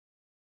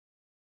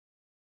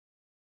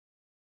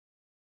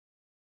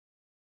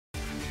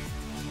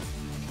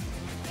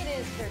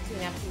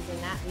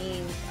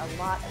means a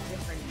lot of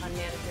different fund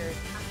managers,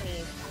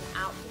 companies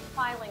come out with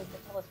filings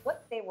that tell us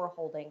what they were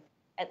holding,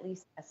 at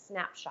least a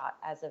snapshot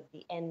as of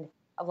the end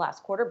of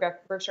last quarter.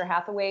 Berkshire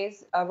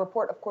Hathaway's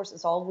report, of course,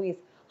 is always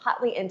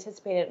hotly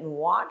anticipated and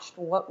watched,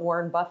 what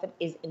Warren Buffett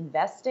is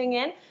investing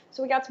in.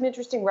 So we got some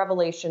interesting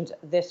revelations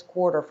this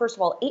quarter. First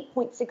of all,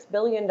 $8.6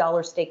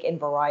 billion stake in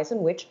Verizon,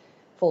 which,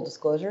 full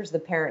disclosure, is the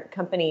parent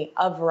company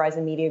of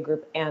Verizon Media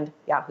Group and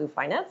Yahoo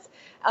Finance.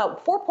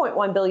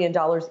 $4.1 billion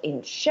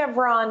in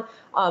Chevron,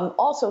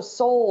 also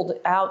sold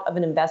out of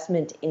an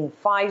investment in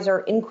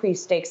Pfizer,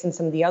 increased stakes in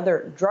some of the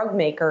other drug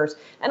makers,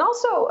 and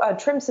also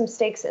trimmed some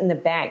stakes in the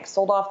bank,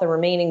 sold off the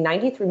remaining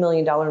 $93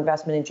 million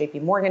investment in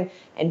JP Morgan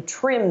and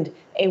trimmed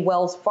a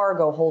Wells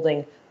Fargo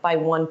holding by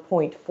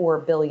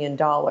 $1.4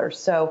 billion.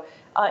 So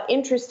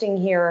interesting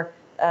here,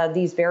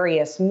 these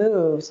various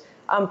moves.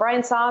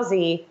 Brian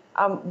Sazi,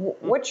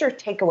 what's your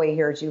takeaway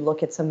here as you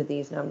look at some of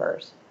these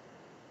numbers?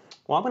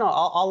 Well,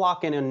 I'll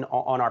lock in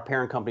on our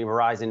parent company,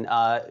 Verizon.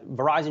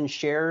 Verizon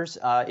shares,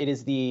 it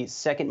is the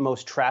second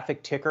most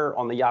trafficked ticker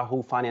on the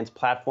Yahoo Finance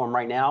platform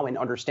right now, and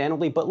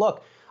understandably. But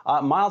look,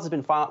 Miles has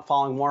been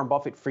following Warren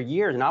Buffett for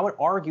years, and I would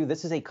argue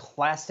this is a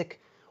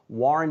classic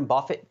Warren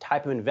Buffett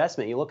type of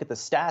investment. You look at the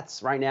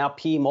stats right now,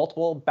 P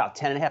multiple about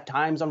 10.5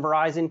 times on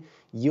Verizon,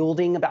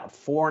 yielding about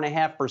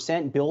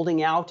 4.5%,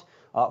 building out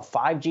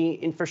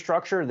 5G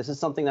infrastructure. This is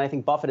something that I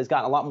think Buffett has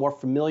gotten a lot more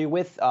familiar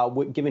with,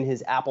 given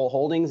his Apple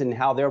holdings and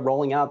how they're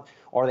rolling out,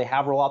 or they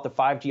have rolled out the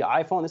 5G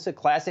iPhone. This is a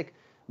classic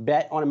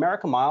bet on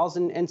America, Miles.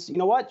 And you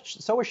know what?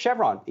 So is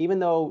Chevron, even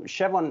though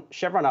Chevron,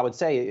 I would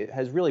say,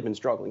 has really been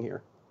struggling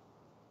here.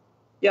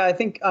 Yeah, I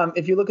think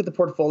if you look at the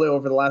portfolio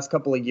over the last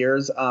couple of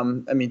years, I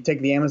mean, take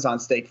the Amazon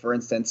stake, for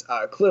instance.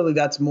 Clearly,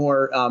 that's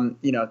more,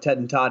 Ted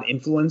and Todd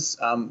influence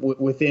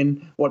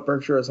within what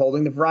Berkshire is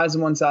holding. The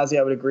Verizon one, Sazi,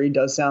 I would agree,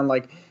 does sound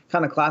like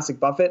kind of classic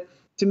Buffett.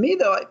 To me,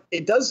 though,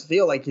 it does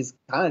feel like he's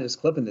kind of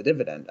just clipping the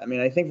dividend. I mean,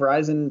 I think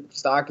Verizon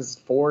stock is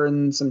 4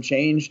 and some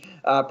change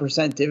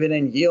percent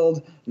dividend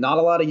yield. Not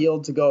a lot of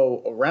yield to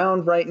go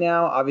around right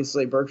now.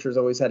 Obviously, Berkshire's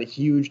always had a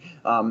huge,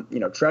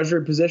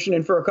 treasury position.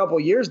 And for a couple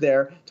of years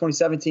there,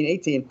 2017,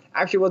 18,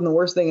 actually wasn't the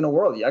worst thing in the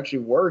world. You actually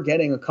were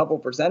getting a couple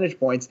percentage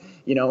points,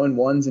 in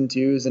 1s and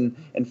 2s and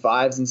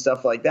 5s and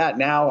stuff like that.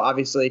 Now,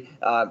 obviously,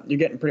 you're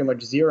getting pretty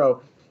much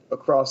zero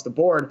across the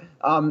board.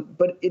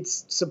 But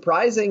it's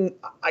surprising,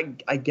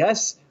 I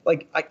guess,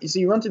 so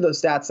you run through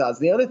those stats odds.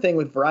 The other thing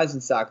with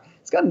Verizon stock,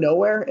 it's gone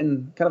nowhere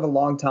in kind of a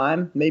long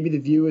time. Maybe the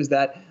view is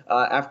that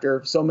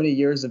after so many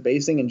years of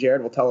basing, and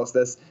Jared will tell us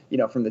this,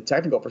 from the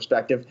technical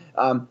perspective,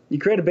 you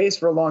create a base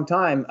for a long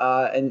time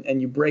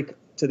and you break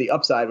to the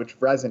upside, which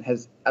Verizon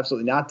has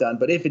absolutely not done.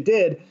 But if it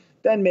did,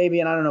 then maybe,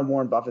 and I don't know,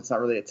 Warren Buffett's not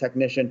really a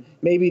technician,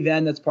 maybe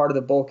then that's part of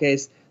the bull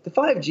case. The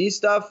 5G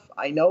stuff,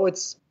 I know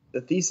it's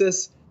the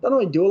thesis, doesn't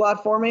really do a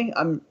lot for me.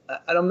 I'm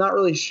not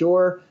really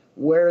sure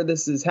where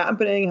this is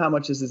happening, how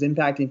much this is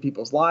impacting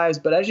people's lives.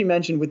 But as you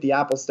mentioned with the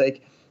Apple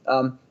stake,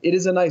 it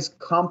is a nice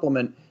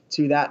complement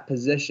to that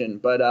position.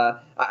 But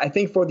I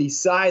think for the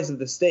size of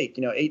the stake,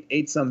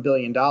 eight some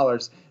 $billion,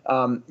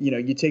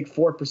 you take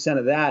 4%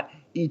 of that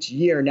each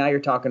year. Now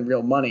you're talking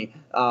real money.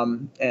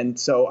 And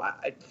so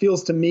it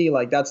feels to me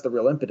like that's the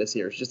real impetus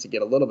here, is just to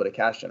get a little bit of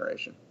cash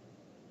generation.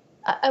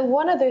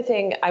 One other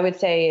thing I would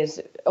say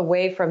is,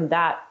 away from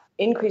that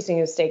increasing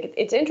his stake,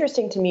 it's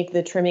interesting to me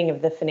the trimming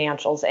of the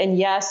financials. And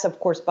yes, of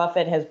course,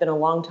 Buffett has been a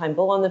longtime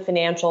bull on the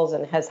financials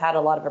and has had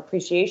a lot of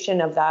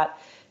appreciation of that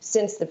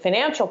since the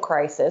financial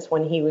crisis,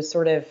 when he was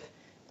sort of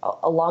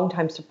a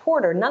longtime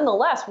supporter.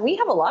 Nonetheless, we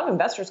have a lot of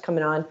investors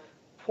coming on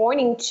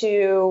pointing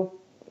to,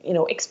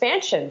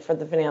 expansion for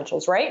the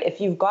financials, right?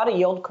 If you've got a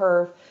yield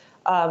curve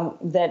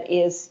that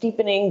is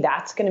steepening,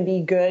 that's going to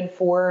be good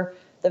for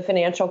the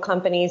financial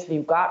companies. If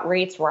you've got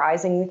rates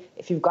rising,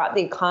 if you've got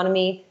the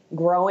economy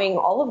growing,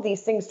 all of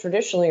these things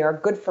traditionally are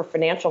good for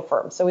financial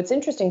firms. So it's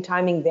interesting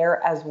timing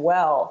there as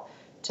well,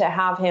 to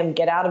have him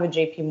get out of a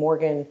JP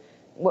Morgan.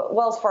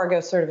 Wells Fargo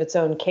is sort of its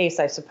own case,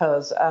 I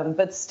suppose.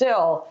 But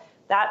still,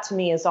 that to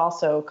me is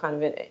also kind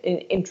of an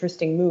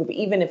interesting move,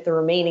 even if the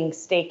remaining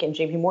stake in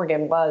JP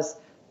Morgan was,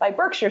 by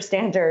Berkshire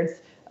standards,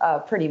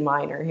 pretty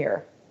minor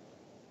here.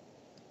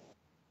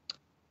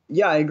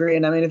 Yeah, I agree.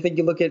 And I mean, I think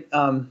you look at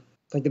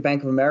like the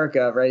Bank of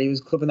America, right? He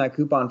was clipping that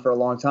coupon for a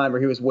long time, or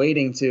he was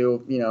waiting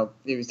to,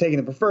 he was taking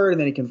the preferred and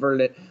then he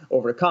converted it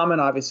over to common.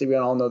 Obviously, we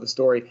all know the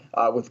story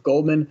with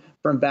Goldman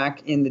from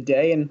back in the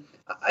day. And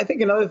I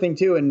think another thing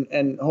too,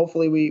 and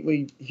hopefully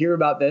we hear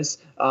about this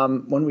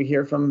when we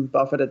hear from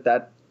Buffett at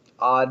that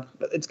odd,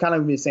 it's kind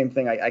of the same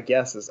thing, I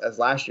guess, as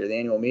last year, the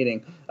annual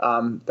meeting.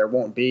 There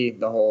won't be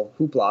the whole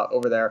hoopla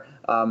over there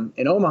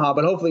in Omaha,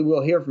 but hopefully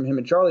we'll hear from him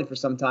and Charlie for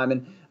some time.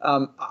 And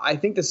I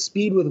think the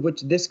speed with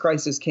which this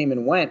crisis came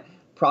and went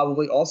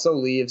probably also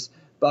leaves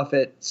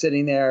Buffett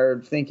sitting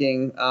there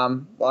thinking,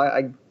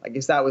 I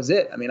guess that was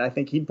it. I mean, I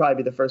think he'd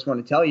probably be the first one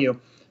to tell you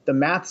the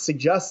math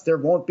suggests there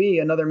won't be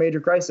another major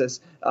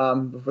crisis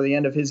before the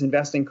end of his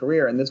investing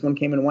career. And this one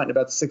came and went in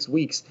about 6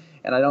 weeks.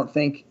 And I don't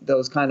think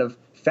those kind of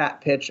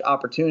fat pitch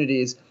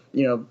opportunities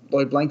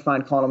Lloyd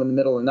Blankfein calling him in the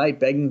middle of the night,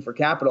 begging for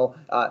capital.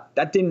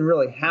 That didn't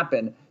really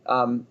happen,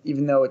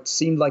 even though it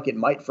seemed like it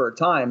might for a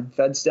time.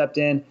 Fed stepped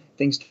in,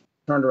 things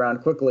turned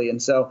around quickly.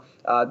 And so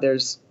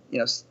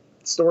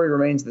story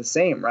remains the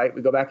same, right?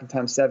 We go back in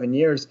time 7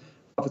 years.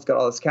 Buffett's got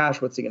all this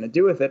cash. What's he going to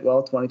do with it?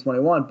 Well,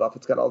 2021,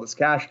 Buffett's got all this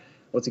cash.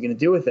 What's he going to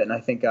do with it? And I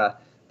think the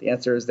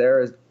answer is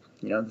the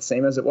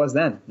same as it was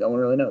then. No one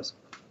really knows.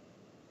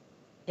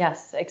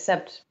 Yes,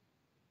 except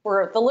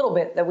for the little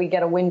bit that we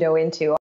get a window into.